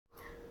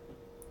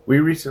We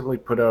recently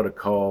put out a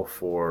call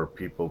for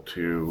people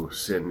to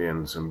send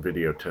in some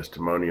video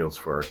testimonials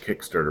for our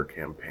Kickstarter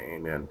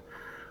campaign, and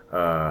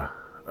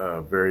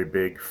a very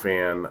big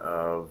fan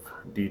of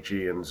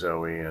DG and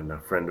Zoe, and a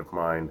friend of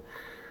mine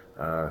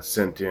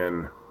sent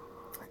in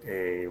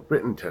a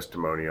written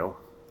testimonial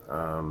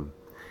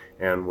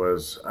and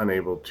was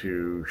unable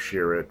to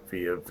share it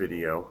via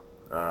video.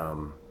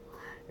 And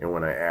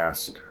when I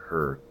asked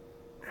her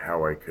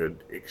how I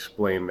could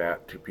explain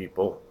that to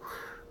people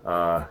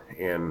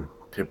in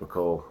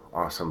typical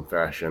awesome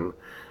fashion,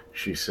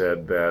 she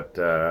said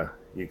that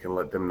you can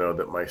let them know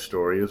that my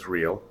story is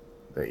real,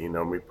 that you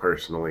know me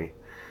personally,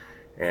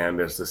 and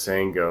as the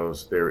saying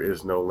goes, there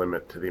is no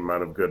limit to the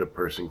amount of good a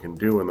person can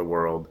do in the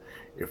world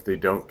if they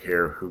don't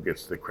care who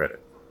gets the credit.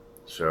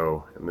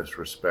 So in this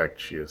respect,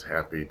 she is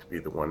happy to be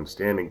the one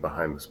standing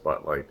behind the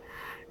spotlight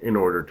in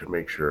order to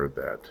make sure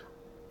that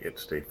it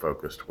stay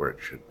focused where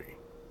it should be.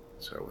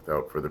 So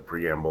without further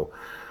preamble,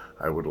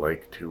 I would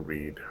like to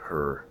read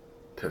her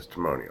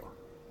testimonial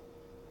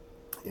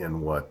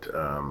in what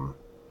the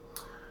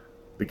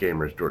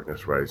Gamers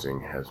Dorkness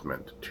Rising has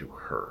meant to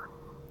her.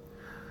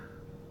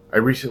 I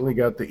recently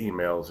got the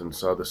emails and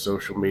saw the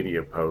social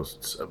media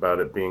posts about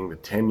it being the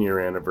 10-year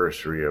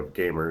anniversary of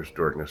Gamers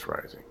Dorkness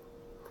Rising.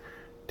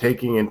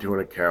 Taking into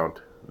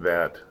account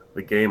that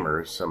the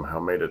Gamers somehow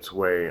made its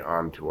way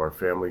onto our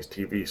family's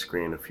TV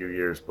screen a few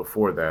years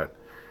before that,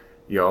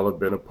 y'all have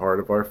been a part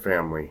of our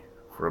family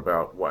for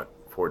about,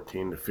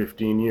 14 to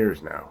 15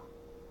 years now.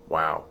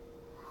 Wow.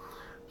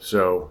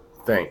 So,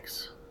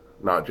 thanks.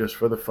 Not just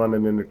for the fun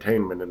and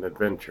entertainment and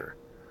adventure.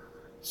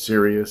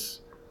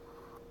 Serious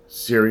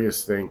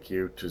thank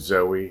you to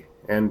Zoe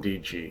and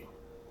DG,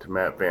 to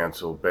Matt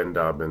Vancel, Ben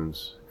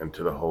Dobbins, and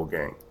to the whole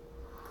gang.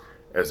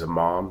 As a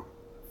mom,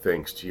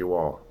 thanks to you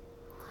all.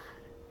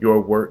 Your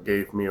work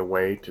gave me a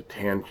way to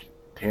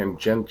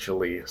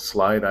tangentially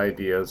slide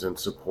ideas and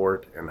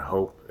support and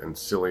hope and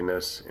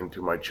silliness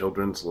into my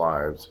children's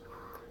lives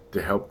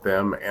to help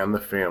them and the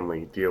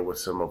family deal with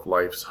some of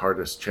life's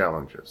hardest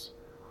challenges.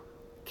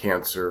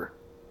 Cancer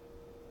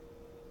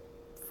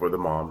for the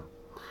mom,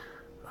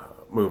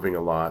 moving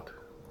a lot,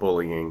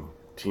 bullying,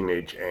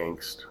 teenage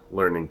angst,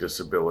 learning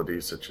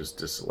disabilities such as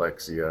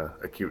dyslexia,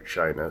 acute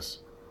shyness,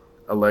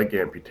 a leg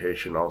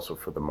amputation also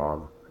for the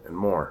mom, and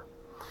more.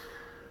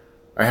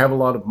 I have a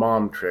lot of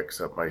mom tricks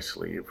up my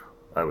sleeve.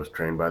 I was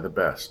trained by the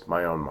best,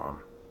 my own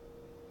mom.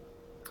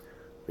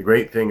 The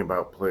great thing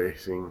about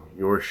placing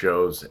your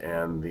shows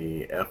and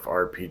the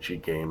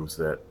FRPG games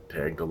that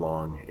tagged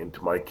along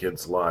into my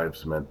kids'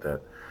 lives meant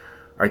that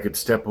I could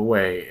step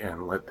away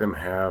and let them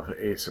have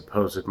a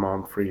supposed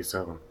mom-free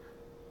zone,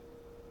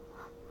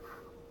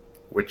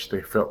 which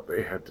they felt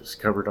they had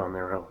discovered on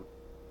their own.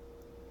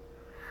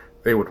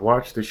 They would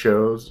watch the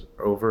shows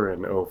over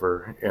and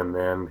over, and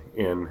then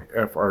in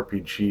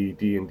FRPG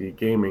D&D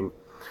gaming,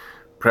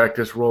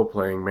 practice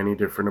role-playing many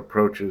different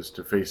approaches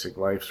to facing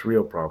life's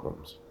real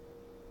problems.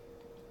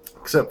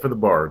 Except for the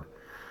bard.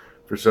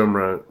 For some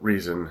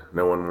reason,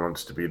 no one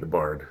wants to be the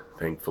bard,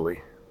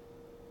 thankfully.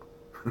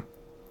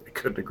 I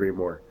couldn't agree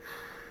more.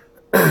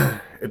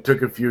 It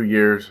took a few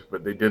years,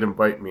 but they did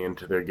invite me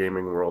into their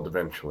gaming world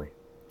eventually.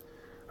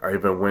 I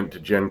even went to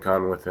Gen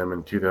Con with them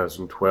in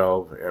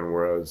 2012 and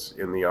was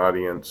in the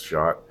audience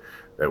shot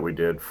that we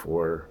did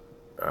for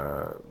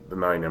the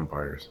 9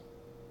 Empires,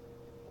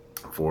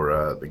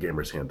 for the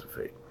Gamers Hands of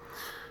Fate.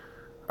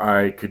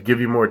 I could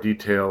give you more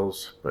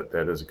details, but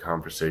that is a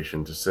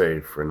conversation to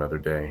save for another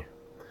day.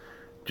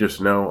 Just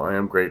know I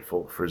am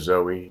grateful for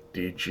Zoe,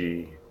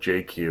 DG,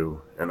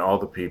 JQ, and all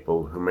the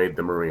people who made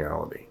them a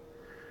reality.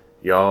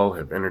 Y'all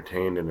have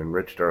entertained and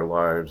enriched our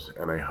lives,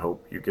 and I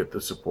hope you get the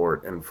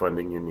support and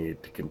funding you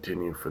need to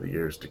continue for the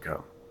years to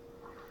come.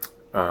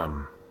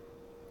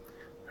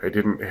 I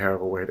didn't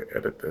have a way to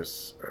edit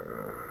this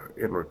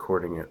in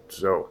recording it,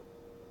 so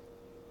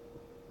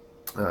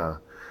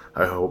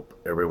I hope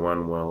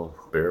everyone will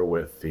bear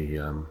with the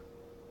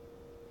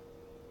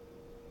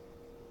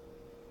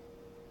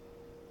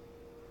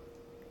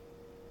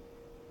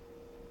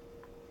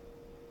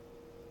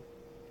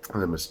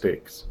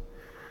mistakes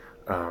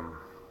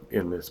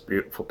in this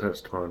beautiful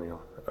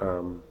testimonial.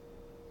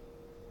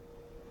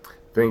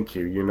 Thank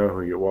you. You know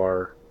who you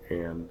are,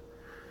 and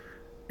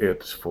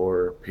it's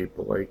for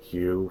people like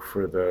you,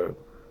 for the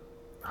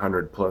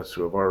 100+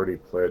 who have already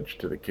pledged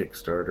to the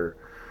Kickstarter,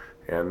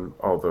 and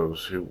all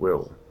those who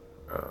will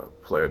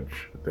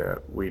pledge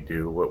that we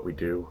do what we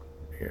do,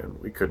 and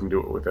we couldn't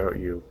do it without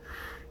you,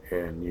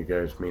 and you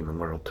guys mean the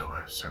world to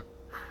us, so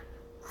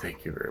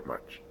thank you very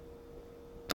much.